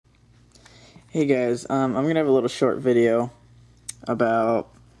Hey guys, I'm gonna have a little short video about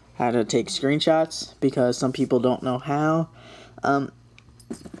how to take screenshots because some people don't know how.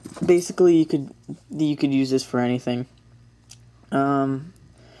 Basically, you could use this for anything. A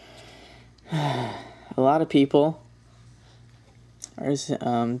lot of people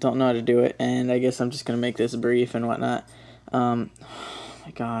don't know how to do it, and I guess I'm just gonna make this brief and whatnot. Oh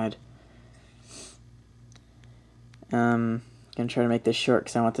my God. Gonna try to make this short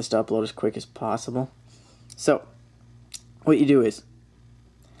because I want this to upload as quick as possible. So, what you do is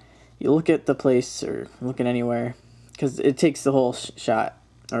you look at the place or look at anywhere because it takes the whole shot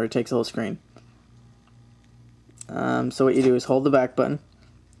or it takes the whole screen. So what you do is hold the back button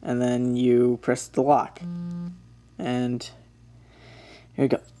and then you press the lock, and here we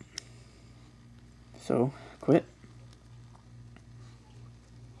go. So quit.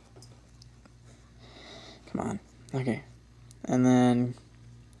 Come on. Okay. And then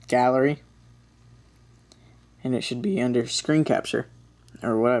gallery, and it should be under screen capture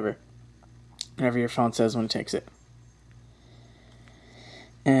or whatever your phone says when it takes it.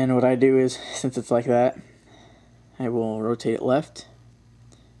 And what I do is, since it's like that, I will rotate it left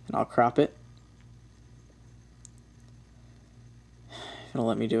and I'll crop it. It'll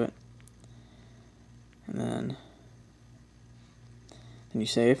let me do it. And then you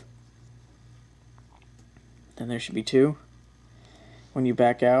save. Then there should be two. When you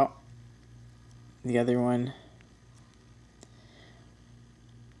back out, the other one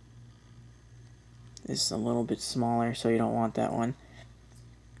is a little bit smaller, so you don't want that one.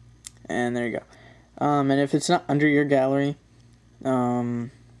 And there you go. And if it's not under your gallery, some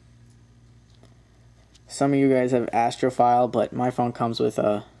of you guys have Astrophile, but my phone comes with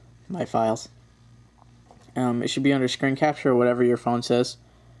my files. It should be under screen capture or whatever your phone says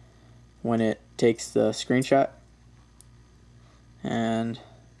when it takes the screenshot. And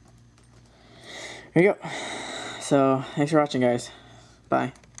there you go. So, thanks for watching, guys.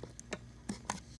 Bye.